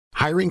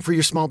Hiring for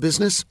your small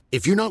business?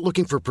 If you're not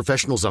looking for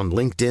professionals on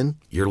LinkedIn,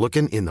 you're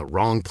looking in the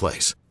wrong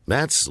place.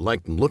 That's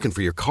like looking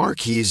for your car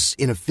keys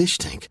in a fish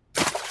tank.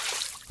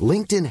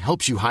 LinkedIn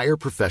helps you hire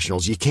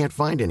professionals you can't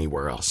find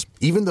anywhere else,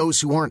 even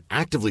those who aren't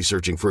actively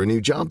searching for a new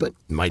job but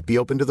might be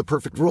open to the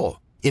perfect role.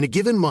 In a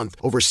given month,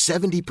 over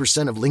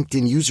 70% of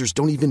LinkedIn users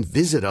don't even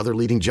visit other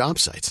leading job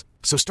sites.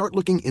 So start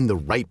looking in the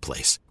right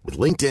place. With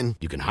LinkedIn,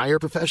 you can hire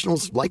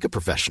professionals like a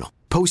professional.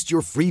 Post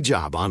your free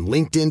job on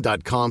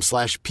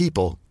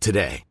linkedin.com/people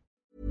today.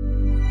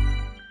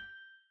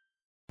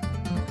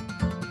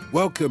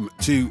 Welcome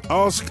to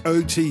Ask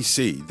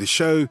OTC, the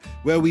show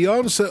where we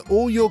answer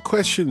all your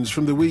questions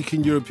from the week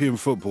in European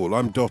football.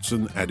 I'm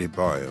Dotun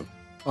Adebayo.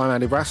 I'm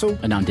Andy Brassel.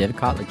 And I'm David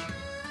Cartledge.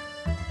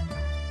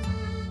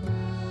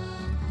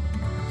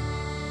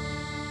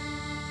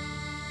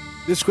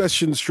 This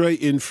question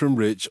straight in from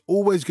Rich.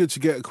 Always good to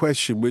get a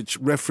question which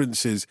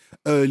references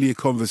earlier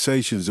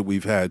conversations that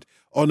we've had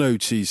on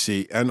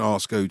OTC and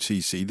Ask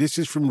OTC. This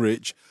is from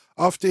Rich.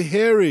 After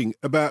hearing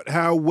about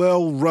how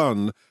well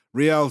run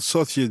Real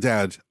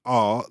Sociedad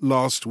are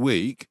last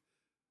week,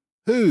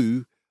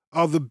 who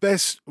are the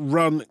best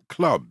run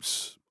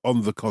clubs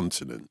on the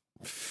continent?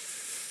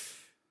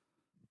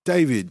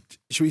 David,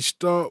 should we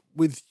start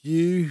with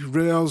you?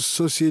 Real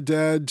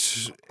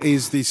Sociedad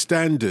is the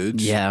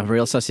standard. Yeah,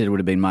 Real Sociedad would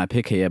have been my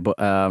pick here.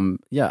 But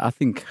I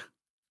think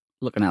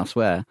looking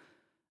elsewhere,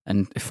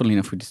 and funnily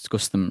enough, we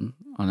discussed them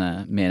on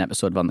a main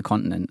episode of On the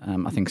Continent.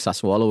 I think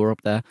Sassuolo were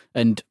up there.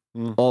 And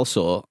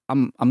also,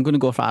 I'm going to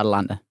go for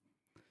Atalanta.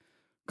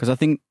 Because I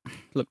think,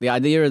 look, the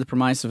idea of the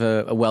premise of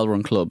a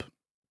well-run club,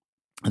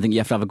 I think you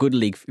have to have a good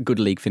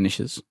league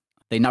finishes.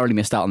 They narrowly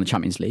missed out on the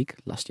Champions League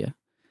last year.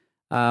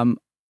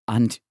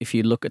 And if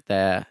you look at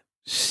their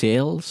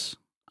sales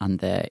and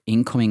their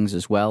incomings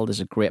as well,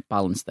 there's a great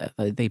balance there.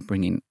 They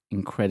bring in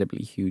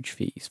incredibly huge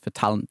fees for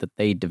talent that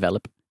they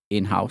develop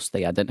in-house.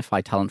 They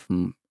identify talent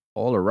from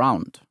all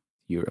around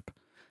Europe,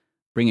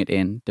 bring it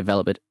in,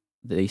 develop it,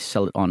 they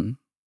sell it on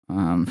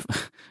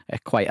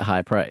at quite a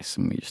high price.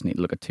 And we just need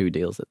to look at two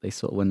deals that they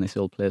sold when they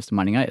sold players to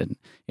Man United,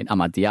 in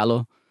Amad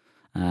Diallo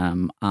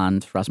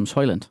and Rasmus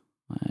Højlund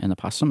in the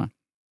past summer.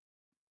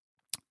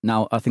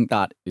 Now, I think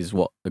that is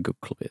what a good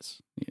club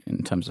is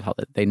in terms of how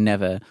they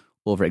never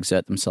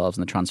overexert themselves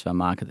in the transfer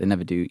market. They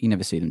never do. You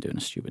never see them doing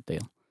a stupid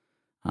deal.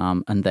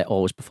 And they're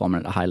always performing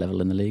at a high level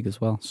in the league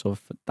as well. So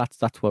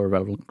that's what a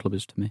relevant club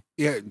is to me.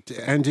 Yeah,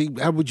 Andy,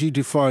 how would you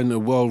define a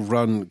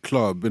well-run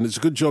club? And it's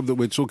a good job that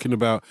we're talking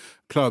about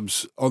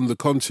clubs on the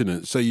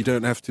continent, so you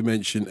don't have to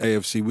mention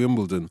AFC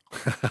Wimbledon.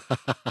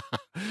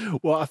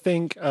 Well, I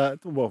think, they're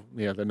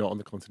not on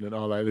the continent,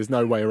 are they? There's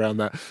no way around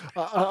that.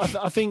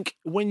 I think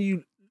when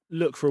you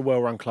look for a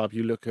well-run club,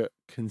 you look at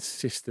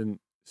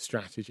consistent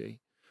strategy.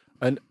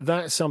 And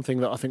that's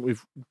something that I think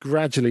we've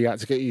gradually had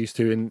to get used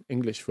to in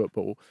English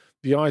football.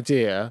 The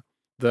idea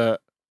that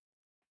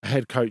a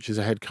head coach is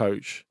a head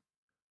coach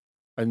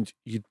and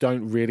you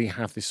don't really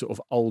have this sort of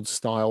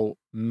old-style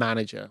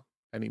manager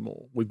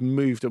anymore. We've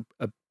moved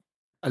a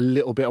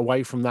little bit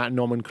away from that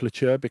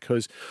nomenclature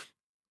because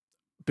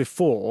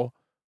before,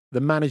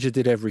 the manager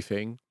did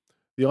everything.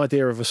 The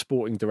idea of a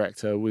sporting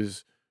director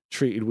was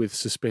treated with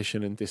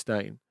suspicion and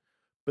disdain.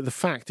 But the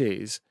fact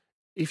is,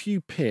 if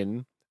you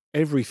pin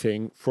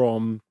everything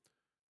from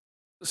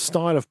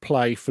style of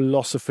play,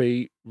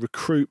 philosophy,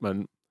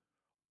 recruitment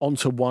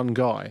onto one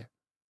guy,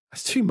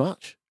 that's too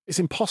much. It's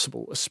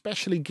impossible,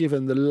 especially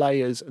given the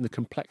layers and the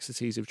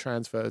complexities of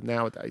transfer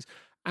nowadays.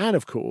 And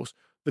of course,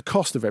 the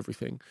cost of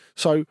everything.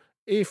 So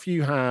if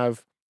you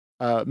have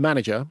a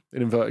manager,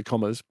 in inverted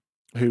commas,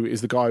 who is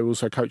the guy who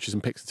also coaches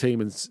and picks the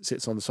team and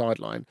sits on the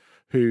sideline,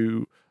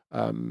 who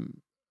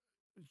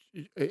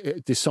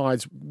it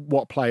decides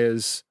what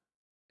players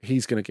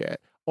he's going to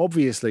get.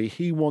 Obviously,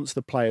 he wants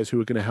the players who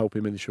are going to help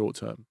him in the short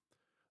term.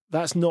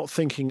 That's not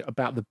thinking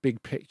about the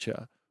big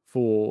picture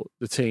for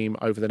the team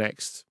over the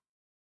next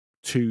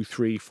 2,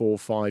 3, 4,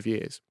 5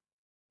 years.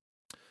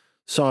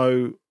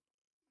 So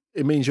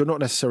it means you're not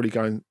necessarily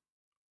going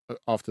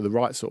after the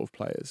right sort of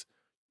players.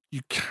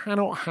 You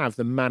cannot have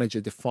the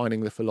manager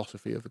defining the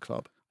philosophy of the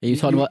club. Are you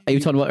talking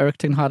about Erik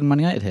ten Hag and Man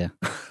United here?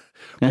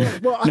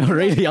 No,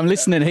 really, I'm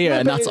listening here,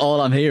 and that's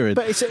all I'm hearing.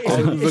 But it's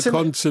on the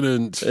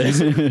continent.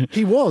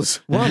 He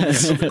was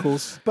once, of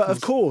course. But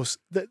of course,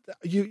 that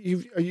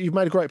you've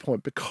made a great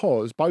point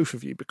because both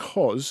of you,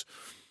 because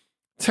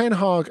Ten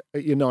Hag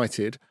at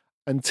United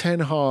and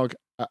Ten Hag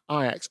at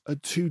Ajax are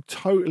two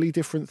totally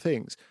different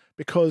things.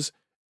 Because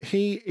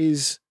he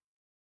is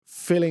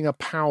filling a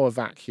power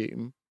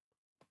vacuum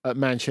at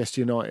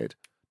Manchester United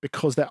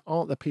because there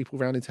aren't the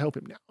people around him to help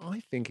him. Now,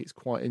 I think it's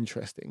quite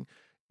interesting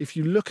if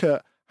you look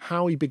at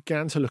how he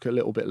began to look a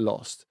little bit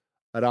lost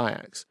at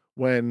Ajax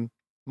when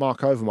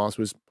Mark Overmars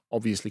was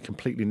obviously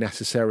completely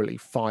necessarily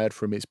fired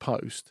from his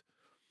post.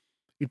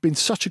 He'd been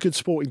such a good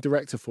sporting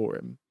director for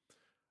him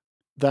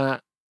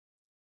that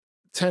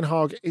Ten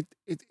Hag, it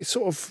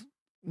sort of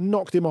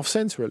knocked him off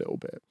centre a little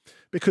bit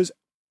because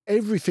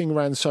everything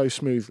ran so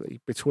smoothly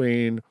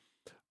between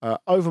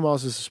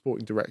Overmars as a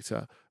sporting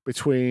director,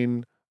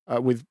 between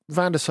with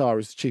Van der Sar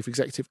as the chief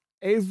executive,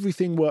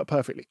 everything worked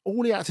perfectly.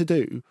 All he had to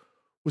do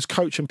was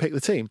coach and pick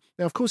the team.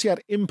 Now, of course, he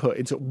had input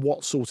into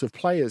what sort of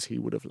players he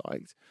would have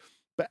liked,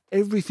 but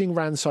everything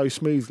ran so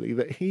smoothly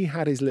that he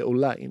had his little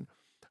lane.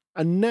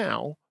 And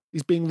now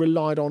he's being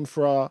relied on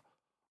for a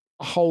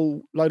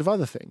whole load of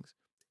other things.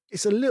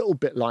 It's a little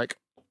bit like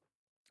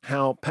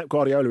how Pep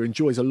Guardiola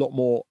enjoys a lot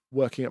more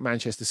working at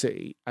Manchester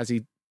City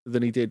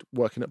than he did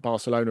working at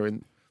Barcelona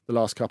in the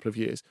last couple of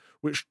years,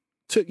 which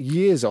took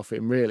years off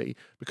him, really,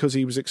 because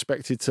he was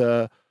expected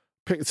to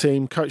pick the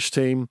team, coach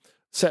the team,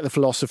 set the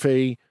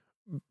philosophy,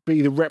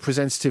 be the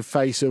representative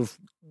face of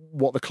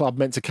what the club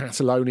meant to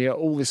Catalonia,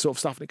 all this sort of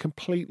stuff, and it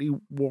completely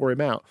wore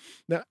him out.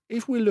 Now,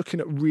 if we're looking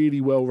at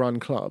really well-run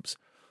clubs,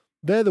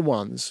 they're the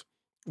ones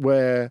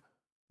where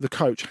the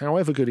coach,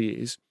 however good he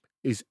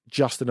is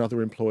just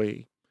another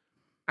employee.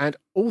 And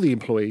all the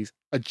employees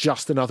are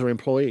just another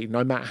employee,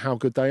 no matter how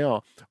good they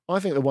are. I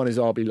think the one is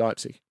RB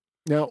Leipzig.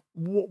 Now,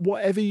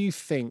 whatever you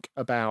think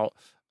about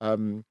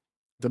the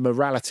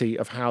morality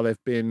of how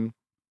they've been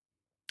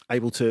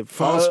able to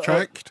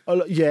fast-tracked,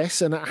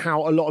 yes, and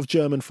how a lot of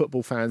German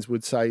football fans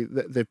would say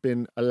that they've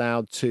been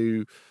allowed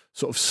to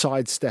sort of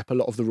sidestep a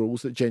lot of the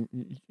rules that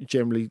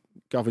generally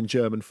govern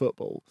German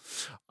football.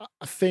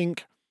 I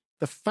think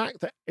the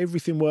fact that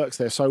everything works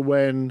there, so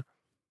when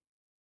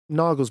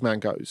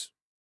Nagelsmann goes,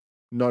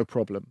 no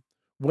problem.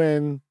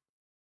 When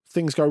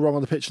things go wrong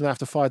on the pitch and they have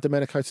to fire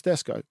Domenico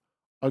Tedesco,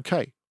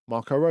 okay,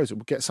 Marco Rose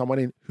will get someone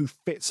in who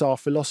fits our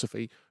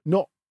philosophy,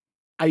 not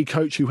a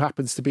coach who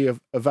happens to be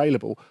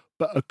available,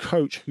 but a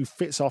coach who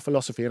fits our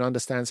philosophy and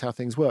understands how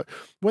things work.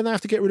 When they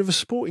have to get rid of a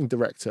sporting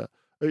director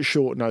at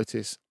short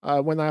notice,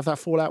 when they have that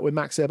fallout with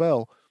Max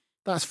Ebel,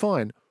 that's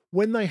fine.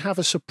 When they have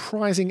a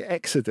surprising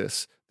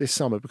exodus this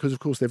summer, because of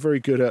course they're very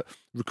good at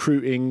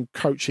recruiting,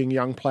 coaching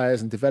young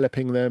players and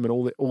developing them and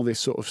all this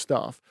sort of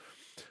stuff.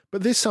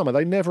 But this summer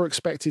they never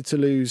expected to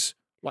lose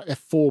like their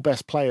 4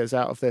 best players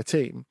out of their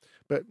team.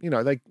 But, you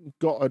know, they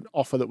got an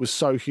offer that was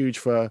so huge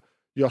for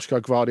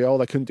Joško Gvardiol,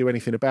 they couldn't do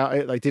anything about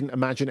it. They didn't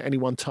imagine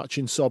anyone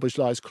touching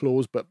Szoboszlai's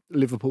clause, but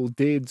Liverpool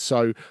did,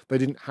 so they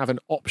didn't have an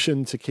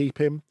option to keep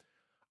him.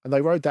 And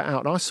they rode that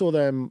out. And I saw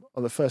them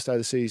on the first day of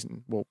the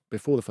season, well,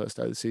 before the first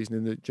day of the season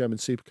in the German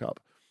Super Cup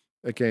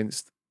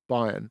against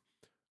Bayern,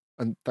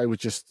 and they were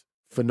just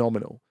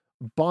phenomenal.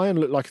 Bayern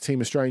looked like a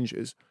team of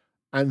strangers,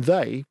 and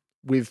they,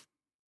 with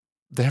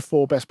their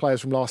 4 best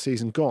players from last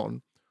season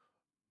gone,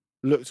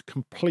 looked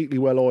completely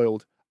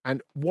well-oiled.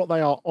 And what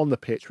they are on the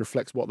pitch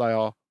reflects what they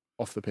are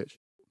off the pitch.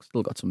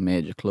 Still got some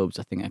major clubs,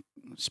 I think,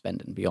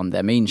 spending beyond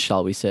their means,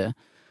 shall we say.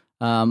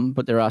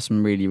 But there are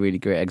some really, really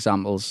great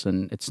examples,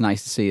 and it's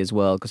nice to see as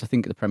well, because I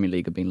think the Premier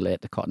League have been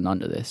late to cotton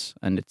onto this,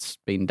 and it's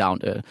been down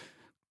to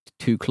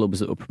 2 clubs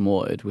that were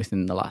promoted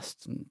within the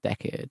last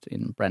decade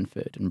in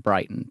Brentford and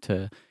Brighton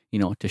to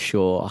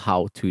show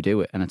how to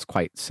do it. And it's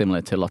quite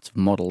similar to lots of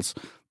models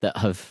that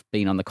have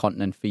been on the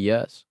continent for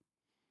years.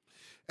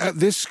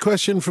 This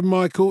question from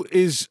Michael: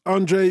 is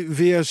André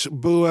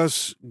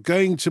Villas-Boas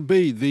going to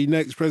be the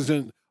next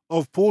president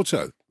of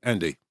Porto,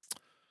 Andy?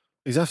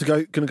 He's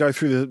going to go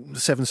through the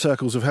 7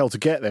 circles of hell to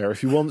get there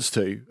if he wants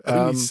to.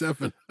 Only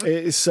 7.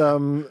 It's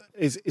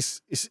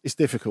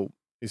difficult.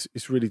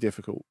 It's really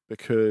difficult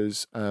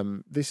because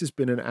this has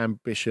been an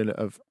ambition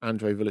of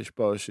André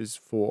Villas-Boas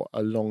for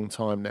a long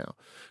time now.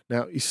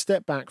 Now, he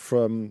stepped back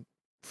from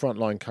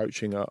frontline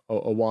coaching a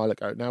while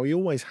ago. Now, he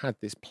always had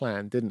this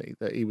plan, didn't he,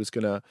 that he was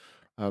going to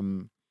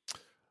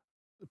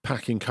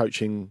pack in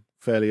coaching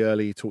fairly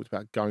early. He talked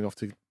about going off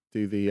to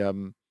do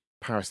the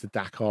Paris to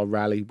Dakar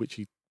rally, which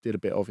he did a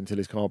bit of until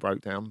his car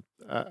broke down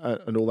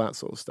and all that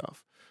sort of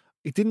stuff.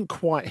 He didn't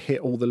quite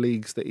hit all the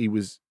leagues that he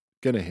was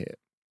going to hit,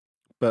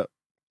 but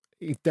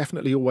he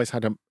definitely always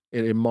had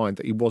in mind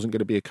that he wasn't going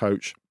to be a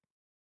coach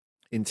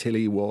until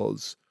he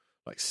was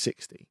like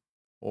 60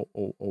 or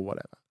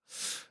whatever.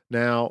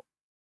 Now,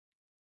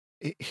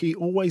 he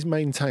always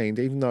maintained,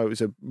 even though it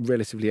was a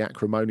relatively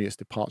acrimonious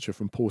departure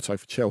from Porto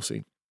for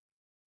Chelsea,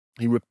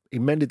 he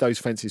mended those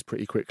fences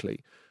pretty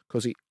quickly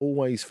because he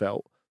always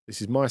felt,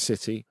 this is my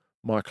city,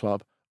 my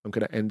club, I'm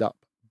going to end up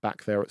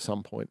back there at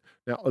some point.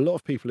 Now, a lot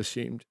of people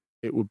assumed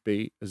it would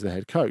be as the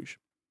head coach.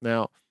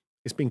 Now,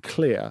 it's been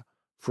clear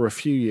for a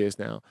few years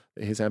now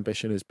that his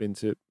ambition has been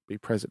to be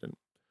president.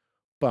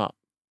 But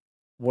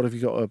what have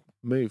you got to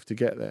move to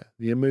get there?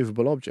 The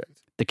immovable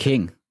object. The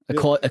king.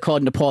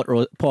 According to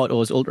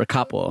Porto's Ultra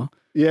Capo,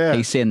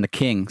 he's saying the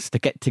kings. To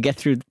get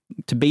through,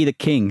 to be the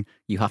king,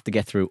 you have to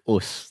get through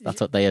us.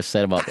 That's what they have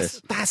said about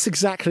this. That's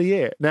exactly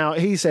it. Now,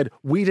 he said,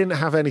 we didn't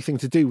have anything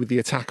to do with the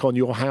attack on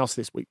your house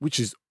this week, which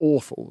is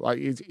awful. Like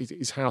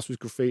his house was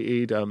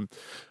graffitied.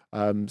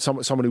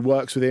 Someone who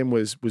works with him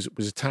was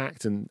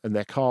attacked and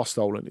their car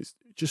stolen. It's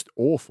just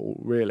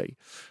awful, really.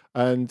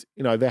 And,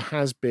 you know, there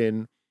has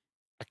been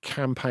a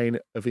campaign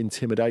of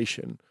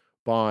intimidation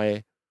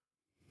by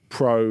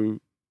pro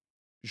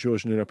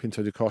Jorge Nuno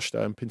Pinto da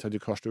Costa, and Pinto da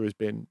Costa has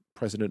been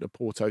president of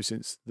Porto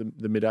since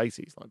the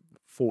mid-80s, like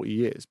 40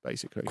 years,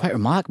 basically. Quite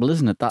remarkable,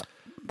 isn't it, that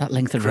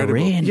length of a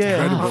reign?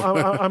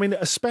 Yeah, I mean,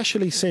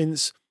 especially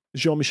since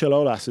Jean-Michel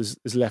Aulas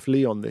has left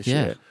Lyon this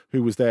year,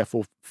 who was there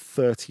for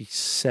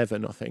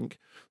 37, I think.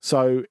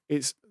 So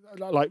it's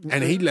like...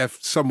 And he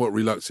left somewhat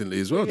reluctantly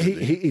as well,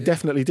 didn't he? He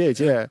definitely did,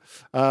 yeah.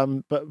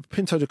 But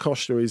Pinto da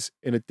Costa is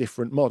in a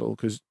different model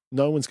because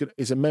no one's going to...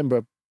 Is a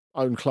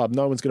member-owned club.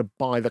 No one's going to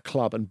buy the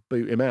club and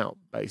boot him out,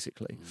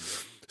 basically.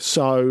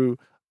 So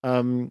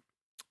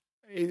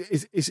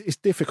it's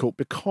difficult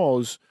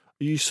because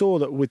you saw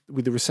that with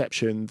the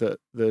reception that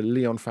the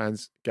Lyon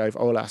fans gave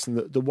Aulas and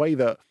the way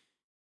that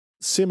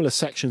similar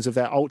sections of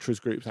their ultras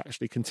groups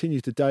actually continue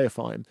to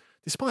deify him,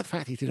 despite the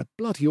fact he did a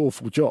bloody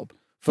awful job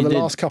for the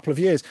last couple of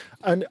years.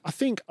 And I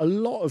think a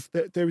lot of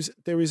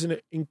there is an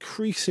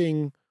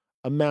increasing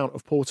amount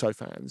of Porto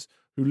fans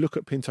who look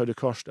at Pinto da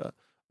Costa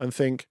and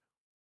think,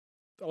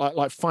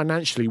 like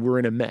financially, we're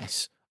in a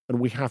mess, and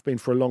we have been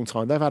for a long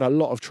time. They've had a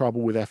lot of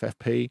trouble with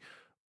FFP.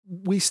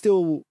 We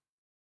still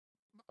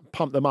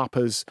pump them up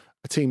as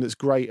a team that's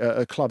great,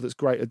 a club that's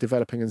great at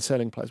developing and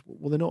selling players.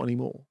 Well, they're not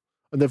anymore.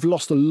 And they've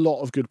lost a lot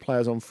of good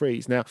players on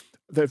frees. Now,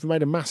 they've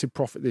made a massive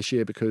profit this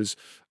year because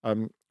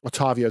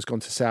Otavio's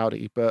gone to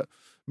Saudi, but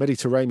Mehdi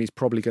Taremi's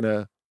probably going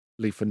to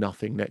leave for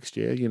nothing next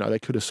year. You know, they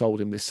could have sold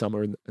him this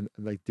summer and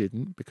they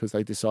didn't because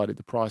they decided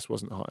the price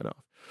wasn't high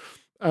enough.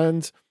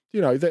 And,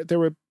 you know,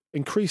 there are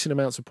increasing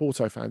amounts of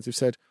Porto fans who've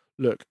said,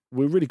 look,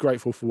 we're really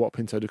grateful for what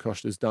Pinto da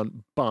Costa has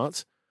done,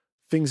 but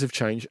things have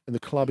changed and the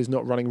club is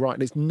not running right.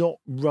 And it's not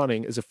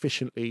running as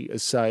efficiently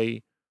as,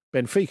 say,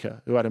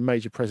 Benfica, who had a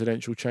major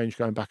presidential change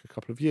going back a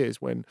couple of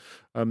years when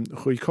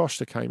Rui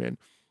Costa came in.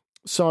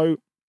 So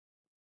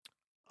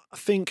I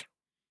think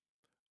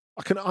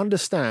I can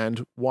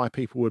understand why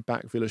people would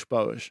back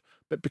Villas-Boas,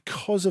 but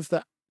because of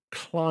that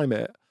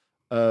climate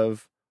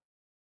of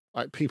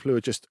like people who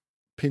are just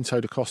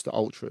Pinto da Costa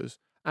ultras,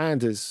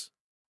 and as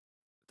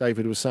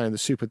David was saying, the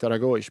Super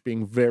Dragões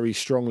being very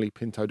strongly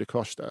Pinto da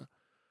Costa,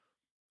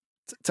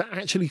 to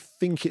actually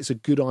think it's a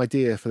good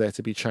idea for there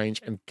to be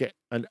change and get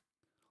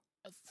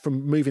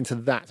from moving to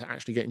that to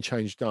actually getting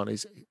change done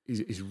is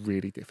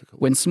really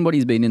difficult. When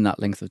somebody's been in that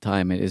length of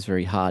time, it is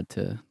very hard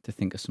to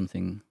think of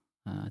something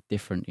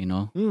different, you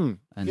know.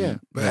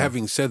 But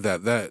having said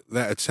that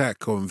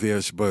attack on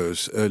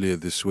Villas-Boas earlier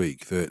this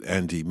week that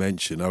Andy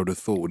mentioned, I would have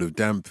thought would have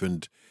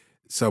dampened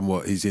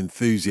somewhat his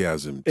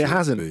enthusiasm. It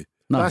hasn't.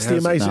 No, that's the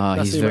amazing. No,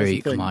 that's he's the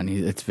very. thing. Come on,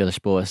 it's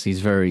Villas-Boas.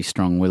 He's very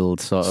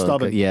strong-willed, sort of.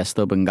 Stubborn.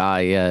 Stubborn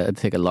guy. Yeah, it'd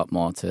take a lot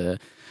more to.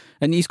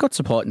 And he's got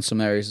support in some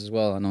areas as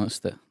well. I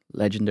noticed that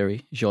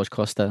legendary Jorge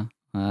Costa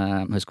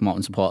has come out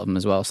and supported him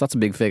as well. So that's a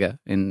big figure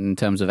in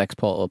terms of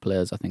ex-Porto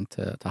players, I think,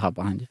 to have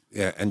behind you.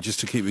 Yeah, and just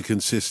to keep the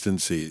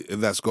consistency,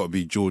 that's got to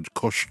be Jorge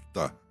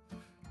Costa.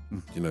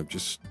 You know,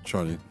 just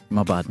trying to.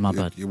 My bad.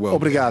 You're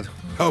welcome. Obrigado.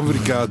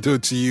 Obrigado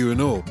to you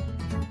and all.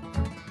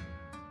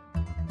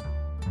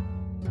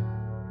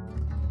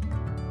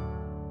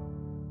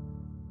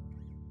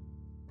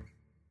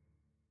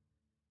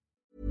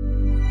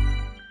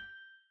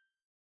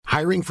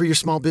 Hiring for your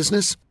small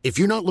business? If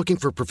you're not looking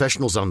for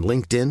professionals on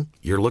LinkedIn,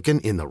 you're looking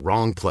in the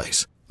wrong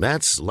place.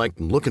 That's like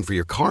looking for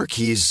your car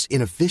keys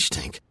in a fish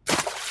tank.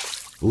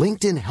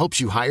 LinkedIn helps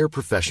you hire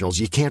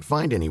professionals you can't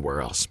find anywhere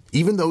else,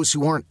 even those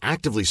who aren't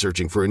actively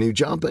searching for a new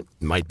job but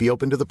might be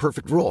open to the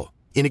perfect role.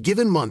 In a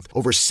given month,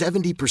 over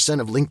 70%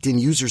 of LinkedIn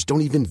users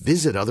don't even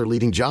visit other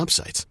leading job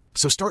sites.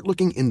 So start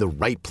looking in the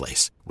right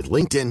place. With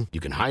LinkedIn, you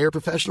can hire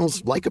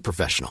professionals like a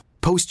professional.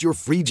 Post your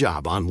free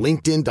job on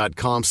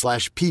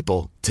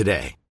linkedin.com/people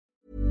today.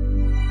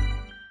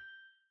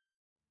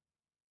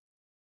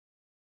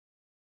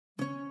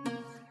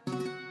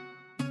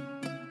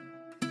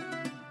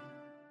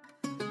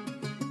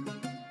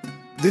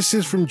 This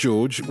is from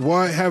George.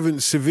 Why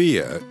haven't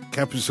Sevilla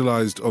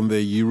capitalised on their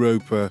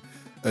Europa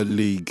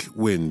League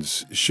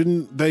wins?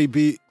 Shouldn't they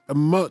be a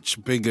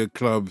much bigger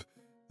club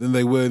than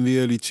they were in the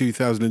early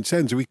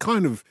 2010s? We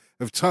kind of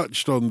have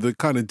touched on the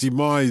kind of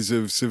demise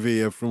of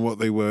Sevilla from what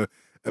they were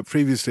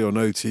previously on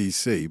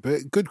OTC,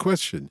 but good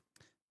question.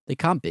 They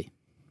can't be.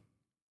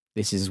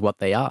 This is what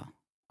they are.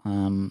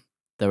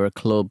 They're a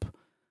club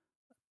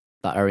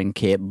that are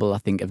incapable, I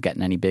think, of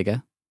getting any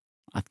bigger.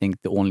 I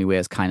think the only way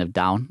is kind of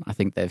down. I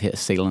think they've hit a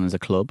ceiling as a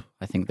club.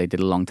 I think they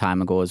did a long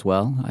time ago as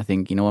well. I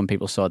think, you know, when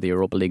people saw the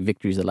Europa League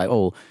victories, they're like,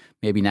 oh,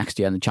 maybe next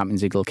year in the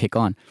Champions League will kick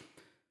on.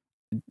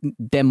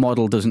 Their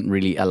model doesn't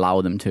really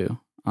allow them to.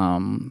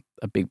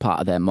 A big part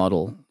of their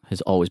model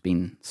has always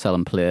been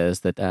selling players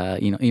that,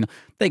 you know,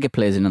 they get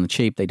players in on the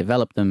cheap, they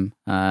develop them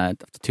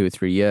after 2 or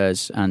 3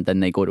 years, and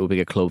then they go to a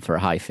bigger club for a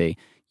high fee.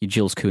 You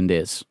Jules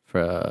Koundés for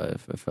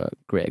a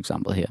great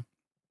example here.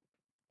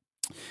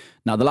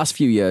 Now, the last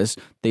few years,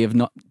 they have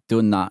not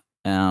done that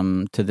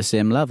to the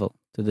same level,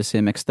 to the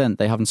same extent.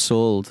 They haven't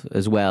sold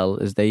as well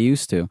as they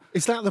used to.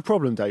 Is that the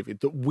problem, David,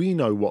 that we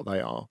know what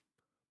they are,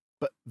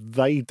 but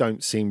they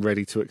don't seem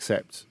ready to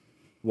accept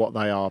what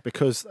they are?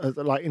 Because,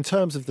 like, in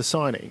terms of the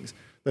signings,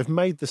 they've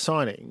made the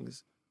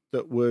signings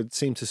that would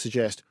seem to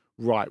suggest,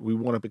 right, we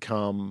want to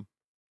become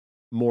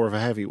more of a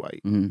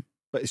heavyweight. Mm-hmm.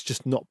 But it's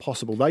just not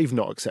possible. They've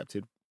not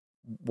accepted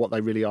what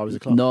they really are as a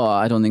club. No,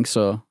 I don't think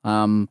so.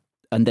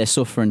 and they're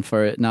suffering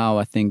for it now.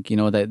 I think,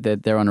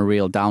 they're on a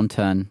real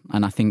downturn.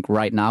 And I think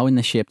right now, in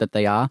the shape that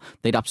they are,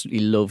 they'd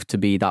absolutely love to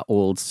be that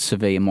old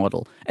Sevilla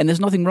model. And there's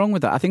nothing wrong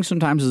with that. I think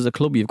sometimes as a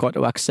club, you've got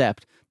to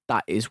accept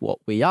that is what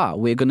we are.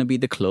 We're going to be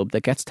the club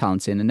that gets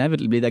talent in.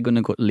 Inevitably, they're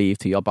going to leave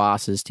to your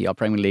Barças, to your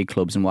Premier League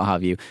clubs and what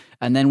have you.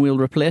 And then we'll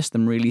replace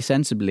them really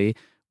sensibly.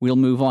 We'll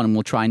move on and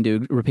we'll try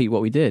and repeat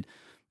what we did.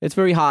 It's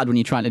very hard when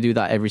you're trying to do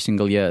that every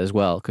single year as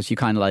well, because you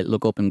kind of like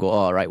look up and go,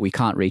 all right, we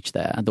can't reach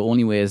there. The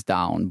only way is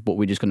down, but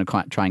we're just going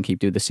to try and keep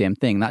doing the same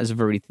thing. That is a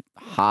very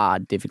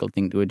hard, difficult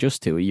thing to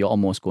adjust to. You're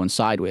almost going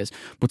sideways.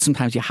 But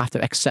sometimes you have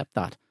to accept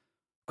that,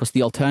 because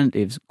the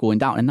alternative's going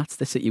down. And that's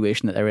the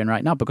situation that they're in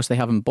right now, because they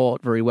haven't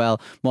bought very well.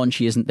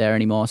 Monchi isn't there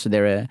anymore, so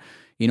they're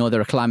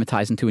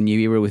acclimatising to a new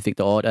era with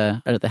Viktor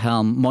Gyökeres at the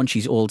helm.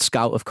 Monchi's old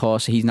scout, of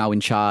course, he's now in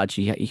charge.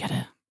 He had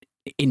a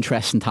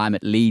interesting time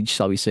at Leeds,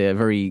 shall we say, a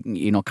very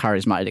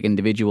charismatic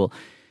individual.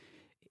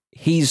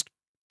 He's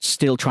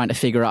still trying to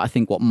figure out, I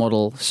think, what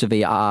model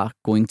Sevilla are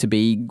going to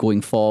be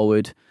going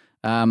forward.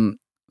 So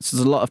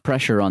there's a lot of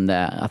pressure on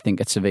there, I think,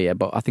 at Sevilla,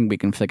 but I think we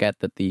can forget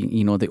that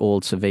the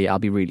old Sevilla, I'll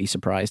be really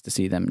surprised to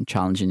see them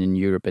challenging in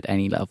Europe at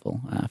any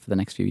level for the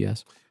next few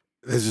years.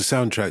 There's a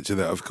soundtrack to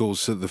that, of course,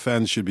 so the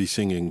fans should be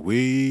singing,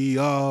 "We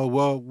are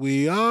what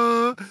we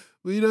are,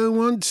 we don't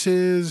want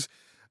tears,"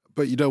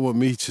 but you don't want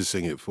me to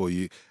sing it for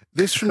you.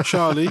 This from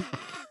Charlie.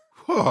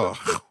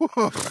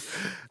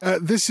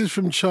 This is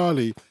from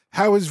Charlie.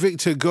 How has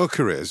Viktor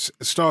Gyökeres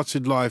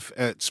started life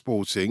at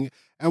Sporting,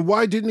 and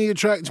why didn't he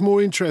attract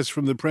more interest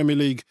from the Premier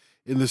League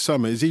in the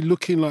summer? Is he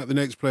looking like the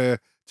next player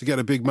to get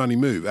a big money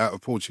move out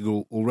of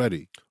Portugal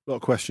already? A lot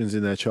of questions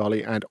in there,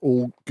 Charlie, and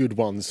all good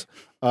ones.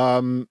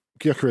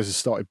 Gyökeres has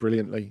started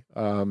brilliantly.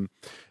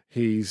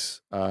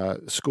 He's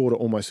scored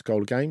almost a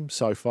goal a game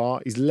so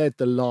far. He's led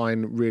the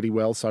line really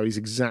well, so he's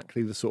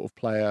exactly the sort of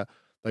player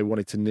they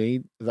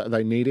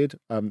needed.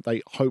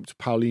 They hoped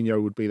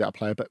Paulinho would be that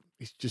player, but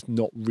he's just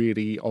not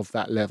really of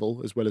that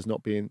level, as well as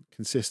not being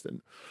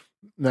consistent.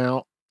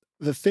 Now,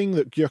 the thing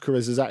that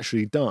Gyökeres has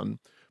actually done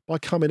by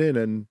coming in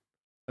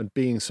and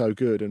being so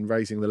good and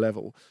raising the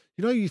level,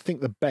 you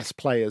think the best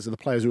players are the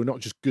players who are not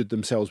just good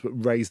themselves,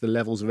 but raise the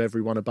levels of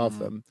everyone above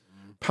them.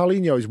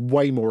 Paulinho is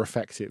way more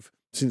effective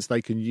since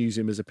they can use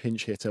him as a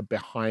pinch hitter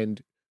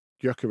behind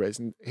Gyökeres,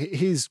 and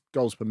his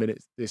goals per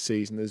minute this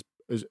season has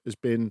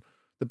been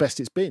the best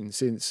it's been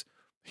since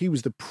he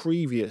was the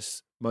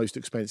previous most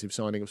expensive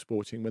signing of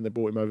Sporting when they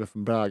brought him over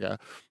from Braga.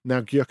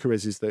 Now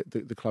Gyökeres is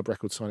the club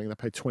record signing. They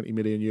paid 20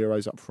 million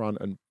euros up front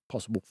and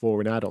possible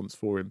 4 in add-ons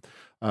for him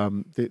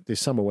this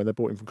summer when they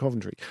brought him from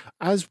Coventry.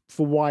 As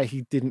for why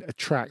he didn't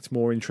attract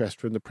more interest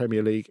from the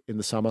Premier League in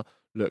the summer,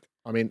 look,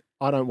 I mean,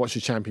 I don't watch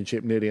the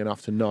Championship nearly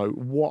enough to know.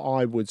 What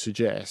I would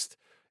suggest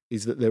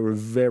is that there are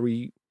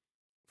very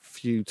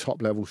few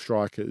top-level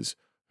strikers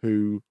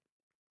who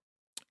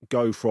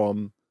go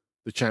from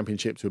the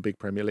Championship to a big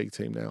Premier League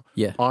team now.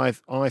 Yeah.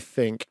 I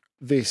think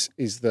this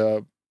is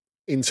the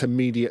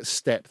intermediate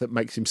step that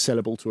makes him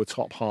sellable to a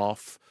top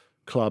half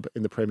club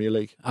in the Premier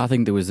League. I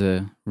think there was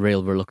a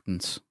real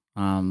reluctance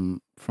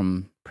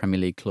from Premier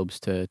League clubs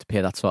to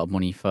pay that sort of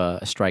money for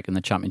a strike in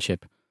the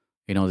Championship.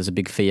 There's a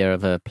big fear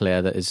of a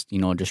player that is,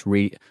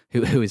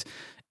 who is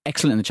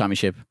excellent in the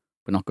Championship,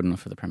 but not good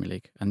enough for the Premier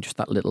League. And just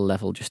that little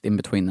level just in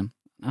between them.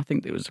 I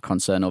think there was a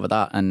concern over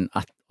that. And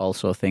I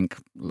also think,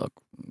 look,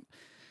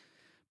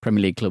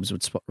 Premier League clubs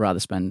would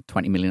rather spend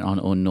 20 million on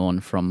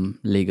unknown from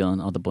Liga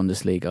or the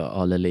Bundesliga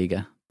or La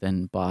Liga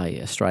than buy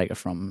a striker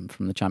from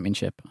the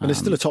Championship. And it's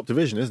still a top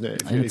division, isn't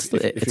it? If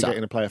you're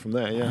getting a player from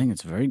there, yeah. I think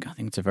it's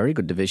a very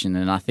good division,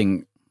 and I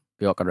think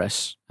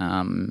Gyökeres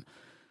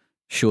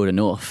showed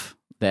enough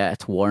there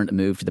to warrant a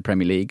move to the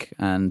Premier League,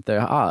 and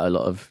there are a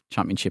lot of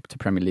Championship to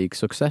Premier League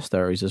success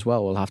stories as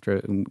well.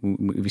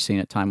 We've seen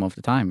it time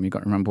after time. You've got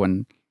to remember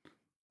when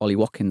Ollie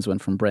Watkins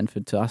went from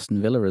Brentford to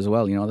Aston Villa as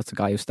well. That's a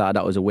guy who started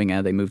out as a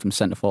winger. They moved him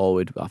centre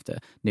forward after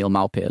Neil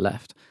Maupay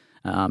left.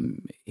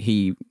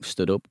 He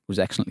stood up, was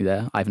excellently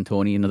there. Ivan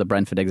Toney, another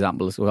Brentford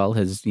example as well,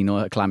 has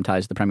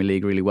acclimatised the Premier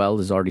League really well.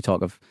 There's already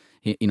talk of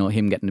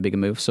him getting a bigger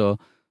move. So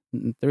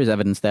there is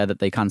evidence there that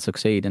they can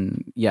succeed.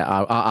 And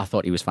yeah, I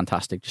thought he was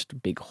fantastic. Just a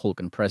big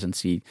hulking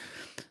presence. There's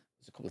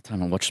a couple of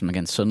times I watched him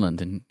against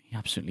Sunderland and he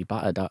absolutely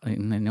battered.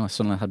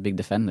 Sunderland had big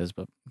defenders,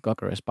 but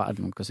Gyökeres battered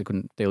them because they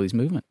couldn't deal with his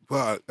movement.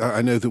 Well,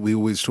 I know that we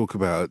always talk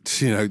about,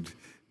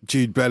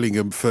 Jude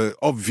Bellingham for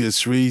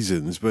obvious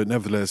reasons, but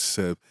nevertheless,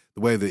 the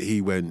way that he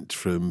went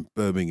from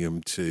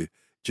Birmingham to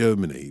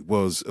Germany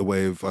was a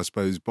way of, I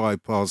suppose,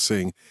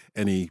 bypassing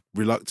any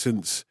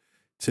reluctance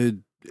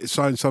to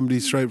sign somebody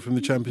straight from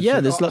the Championship. Yeah,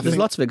 there's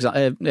lots of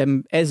examples.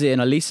 Eze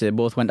and Elise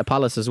both went to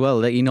Palace as well.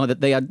 That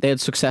they had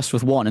success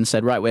with one and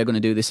said, right, we're going to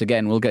do this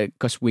again. We'll get,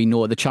 because we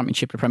know the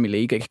Championship, the Premier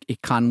League,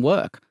 it can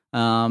work.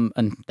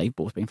 And they've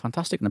both been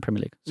fantastic in the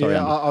Premier League. Sorry,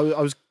 yeah,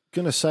 I was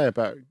going to say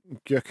about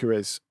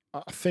Gyökeres,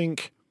 I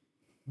think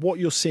what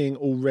you're seeing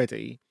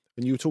already,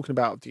 and you were talking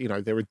about,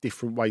 there are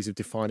different ways of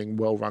defining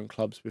well-run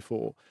clubs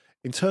before.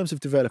 In terms of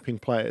developing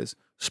players,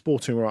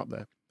 Sporting are up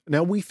there.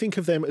 Now, we think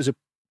of them as a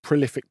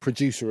prolific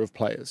producer of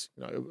players,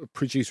 a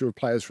producer of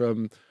players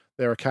from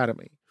their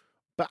academy.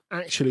 But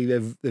actually,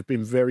 they've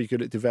been very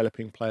good at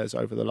developing players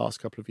over the last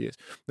couple of years.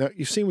 Now,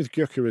 you've seen with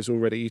Gyökeres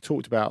already. You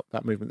talked about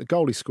that movement. The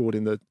goal he scored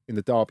in the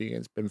derby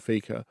against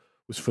Benfica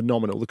was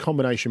phenomenal. The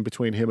combination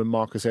between him and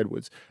Marcus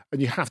Edwards,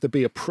 and you have to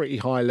be a pretty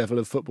high level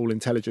of football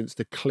intelligence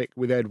to click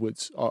with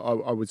Edwards,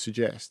 I would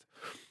suggest.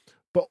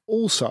 But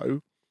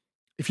also,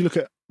 if you look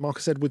at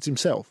Marcus Edwards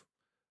himself,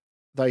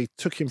 they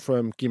took him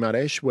from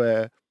Guimarães,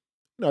 where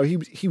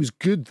he was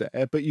good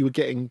there, but you were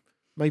getting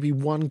maybe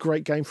one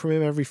great game from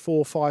him every 4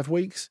 or 5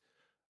 weeks.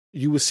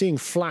 You were seeing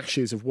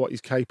flashes of what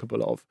he's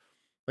capable of.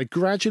 They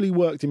gradually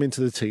worked him into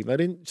the team. They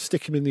didn't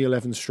stick him in the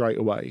 11 straight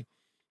away.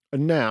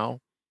 And now,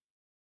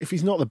 if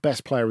he's not the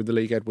best player in the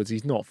league, Edwards,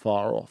 he's not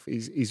far off.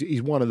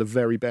 He's one of the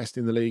very best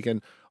in the league,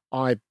 and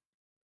I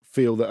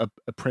feel that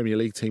a Premier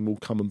League team will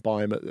come and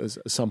buy him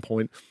at some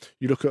point.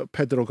 You look at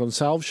Pedro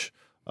Gonçalves,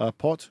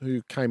 Pot,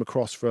 who came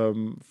across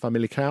from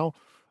Famalicão,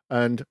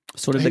 and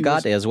so did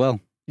Lagarde as well.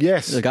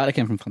 Yes, Lagarde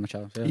came from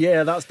Famalicão.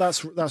 Yeah,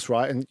 that's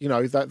right. And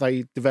that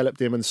they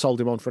developed him and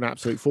sold him on for an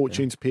absolute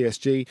fortune to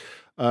PSG.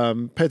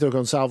 Pedro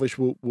Gonçalves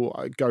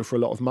will go for a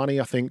lot of money.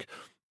 I think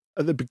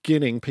at the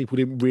beginning people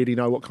didn't really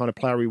know what kind of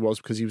player he was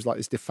because he was like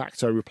this de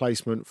facto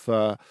replacement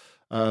for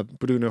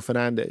Bruno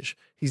Fernandes.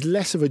 He's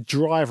less of a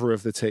driver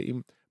of the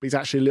team, but he's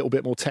actually a little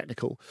bit more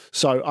technical.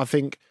 So I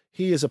think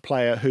he is a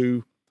player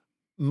who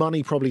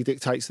money probably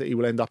dictates that he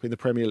will end up in the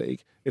Premier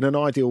League. In an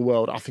ideal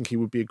world, I think he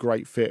would be a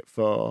great fit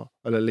for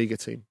a La Liga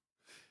team.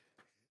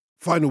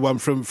 Final one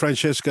from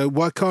Francesco.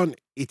 Why can't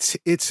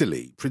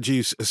Italy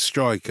produce a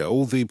striker?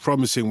 All the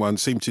promising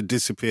ones seem to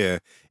disappear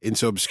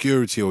into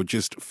obscurity or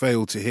just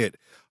fail to hit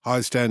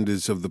high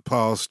standards of the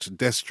past.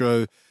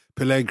 Destro,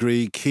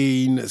 Pellegrini,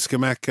 Keane,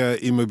 Scamacca,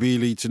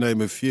 Immobile, to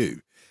name a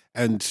few.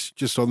 And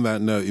just on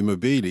that note,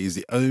 Immobile is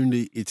the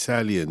only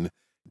Italian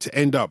to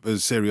end up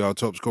as Serie A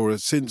top scorer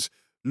since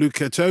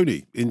Luca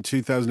Toni in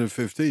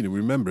 2015. And we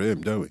remember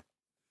him, don't we?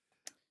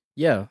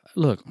 Yeah,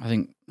 look, I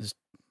think there's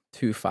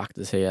 2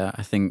 factors here.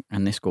 I think,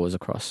 and this goes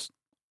across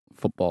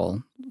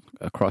football,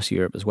 across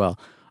Europe as well.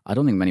 I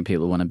don't think many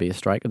people want to be a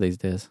striker these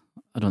days.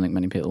 I don't think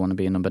many people want to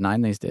be a number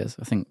 9 these days.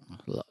 I think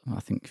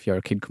if you're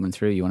a kid coming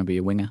through, you want to be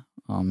a winger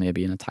or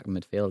maybe an attacking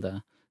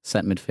midfielder,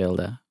 set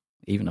midfielder,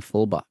 even a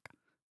fullback.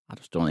 I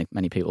just don't think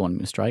many people want to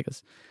be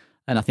strikers.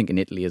 And I think in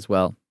Italy as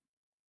well,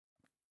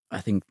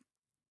 I think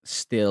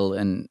still,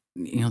 and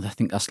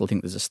I still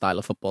think there's a style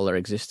of football that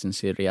exists in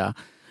Serie A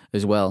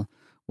as well,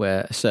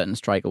 where a certain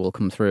striker will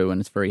come through and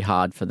it's very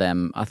hard for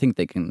them. I think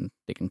they can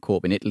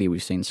cope in Italy.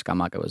 We've seen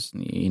Scamacca was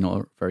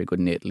very good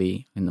in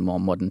Italy in the more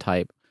modern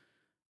type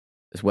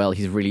as well.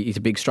 He's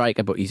a big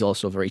striker, but he's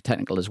also very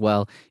technical as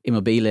well.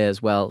 Immobile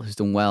as well has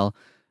done well,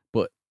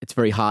 but it's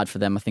very hard for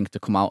them, I think, to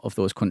come out of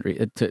those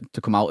countries,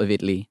 to come out of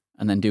Italy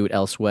and then do it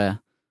elsewhere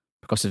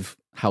because of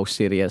how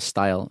Serie A's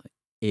style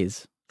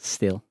is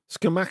still.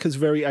 Scamacca's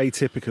very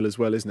atypical as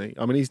well, isn't he?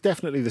 I mean, he's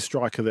definitely the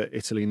striker that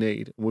Italy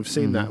need. We've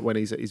seen that when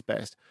he's at his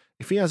best.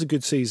 If he has a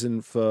good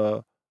season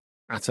for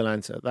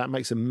Atalanta, that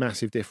makes a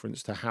massive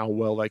difference to how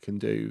well they can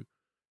do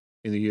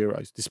in the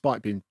Euros,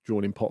 despite being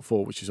drawn in pot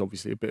 4, which is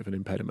obviously a bit of an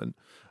impediment.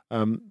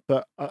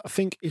 But I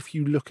think if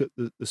you look at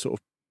the sort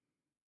of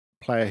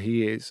player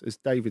he is, as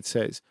David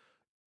says,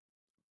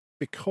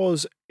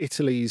 because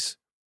Italy's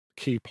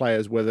key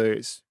players, whether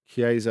it's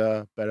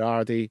Chiesa,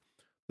 Berardi,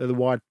 they're the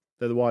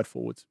wide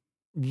forwards.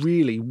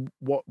 Really,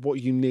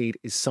 what you need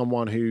is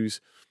someone who's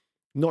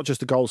not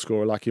just a goal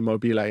scorer like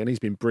Immobile, and he's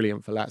been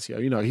brilliant for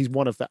Lazio. He's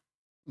one of the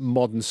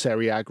modern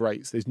Serie A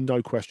greats. There's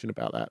no question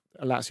about that.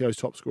 Lazio's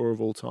top scorer of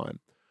all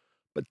time.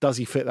 But does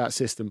he fit that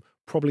system?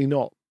 Probably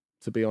not,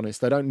 to be honest.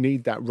 They don't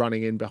need that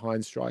running in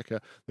behind striker.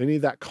 They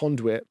need that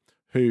conduit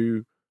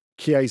who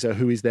Chiesa,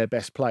 who is their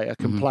best player,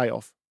 can play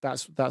off.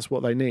 That's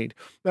what they need.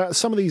 Now,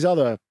 some of these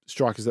other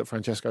strikers that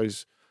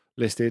Francesco's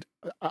listed,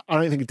 I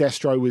don't think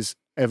Destro was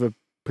ever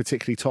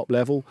particularly top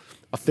level.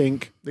 I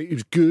think he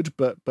was good,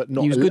 but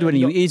not. He was good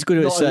he's good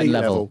at a certain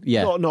level.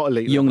 Yeah, not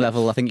elite. Young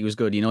level. I think he was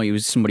good. He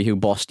was somebody who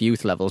bossed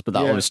youth levels, but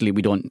that obviously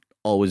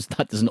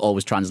that doesn't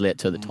always translate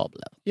to the top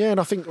level. Yeah,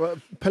 and I think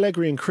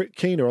Pellegrini and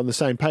Keane are on the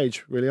same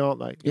page, really, aren't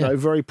they?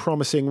 Very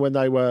promising when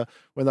they were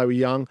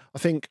young. I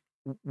think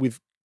with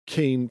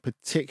Keane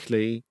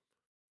particularly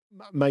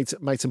made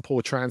some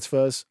poor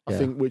transfers. I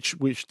think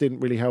which didn't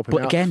really help him out.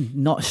 But again,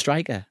 not a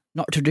striker.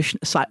 Not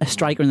a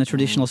striker in the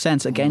traditional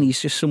sense. Again, he's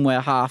just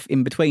somewhere half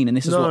in between. And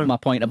this is what my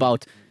point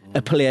about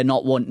a player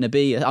not wanting to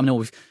be. I know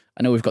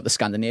we've got the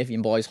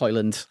Scandinavian boys,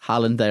 Højlund,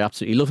 Haaland. They're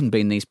absolutely loving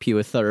being these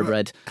pure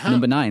thoroughbred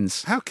number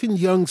 9s. How can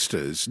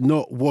youngsters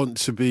not want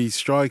to be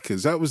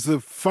strikers? That was the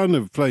fun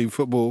of playing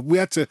football. We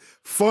had to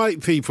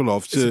fight people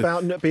off. It's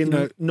about not being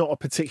not a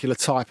particular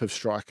type of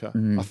striker,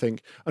 I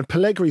think. And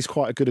Pellegrini's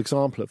quite a good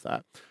example of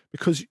that,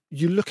 because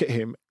you look at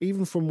him,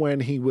 even from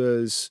when he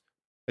was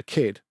a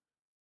kid,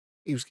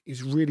 he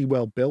was really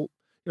well built.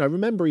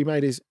 Remember he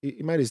made his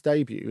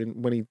debut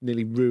when he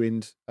nearly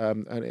ruined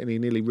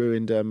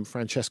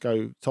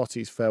Francesco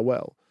Totti's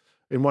farewell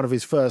in one of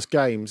his first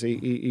games.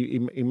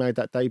 He made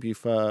that debut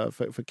for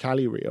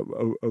Cagliari at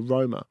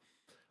Roma.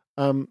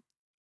 And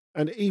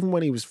even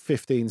when he was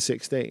 15,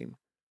 16,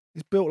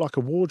 he's built like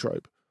a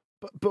wardrobe.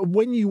 But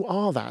when you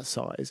are that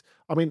size,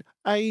 I mean,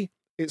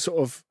 it sort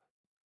of,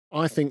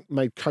 I think,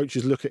 made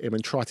coaches look at him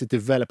and try to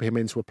develop him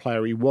into a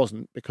player he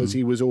wasn't, because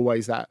he was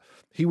always that.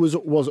 He was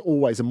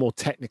always a more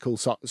technical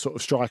sort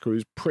of striker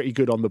who's pretty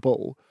good on the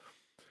ball.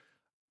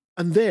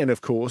 And then,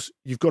 of course,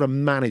 you've got to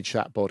manage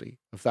that body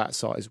of that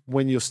size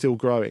when you're still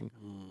growing.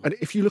 And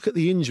if you look at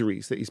the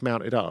injuries that he's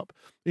mounted up,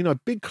 you know,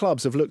 big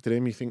clubs have looked at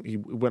him. You think he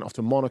went off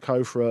to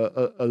Monaco for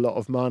a lot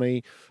of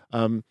money.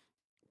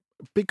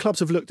 Big clubs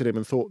have looked at him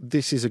and thought,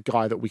 this is a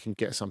guy that we can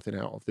get something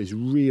out of. There's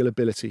real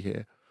ability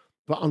here.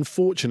 But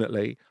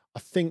unfortunately, I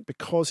think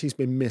because he's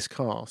been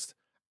miscast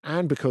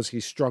and because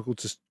he's struggled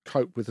to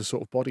cope with the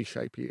sort of body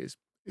shape he is,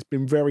 it's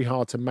been very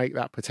hard to make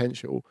that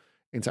potential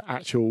into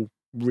actual,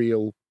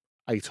 real,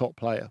 a top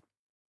player.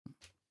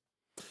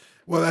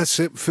 Well, that's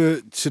it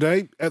for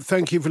today.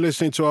 Thank you for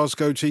listening to Ask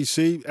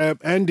OTC.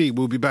 Andy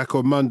will be back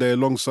on Monday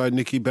alongside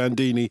Nicky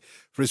Bandini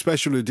for a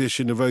special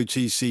edition of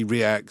OTC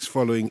Reacts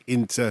following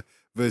Inter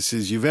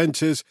versus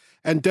Juventus.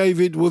 And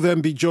David will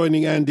then be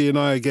joining Andy and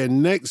I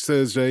again next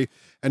Thursday.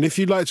 And if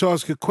you'd like to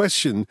ask a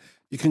question,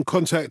 you can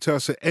contact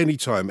us at any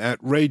time at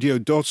Radio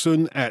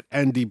Dawson, at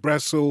Andy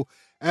Brassel,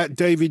 at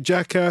David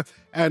Jacka,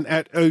 and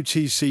at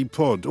OTC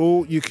Pod.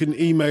 Or you can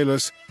email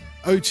us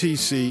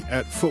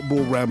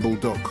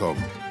otc@footballramble.com.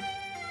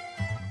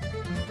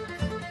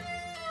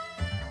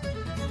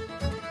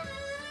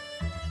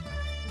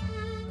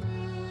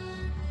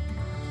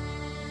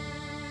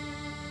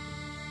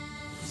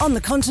 On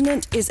the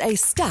Continent is a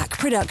Stack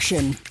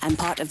production and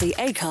part of the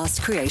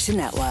Acast Creator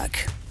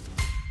Network.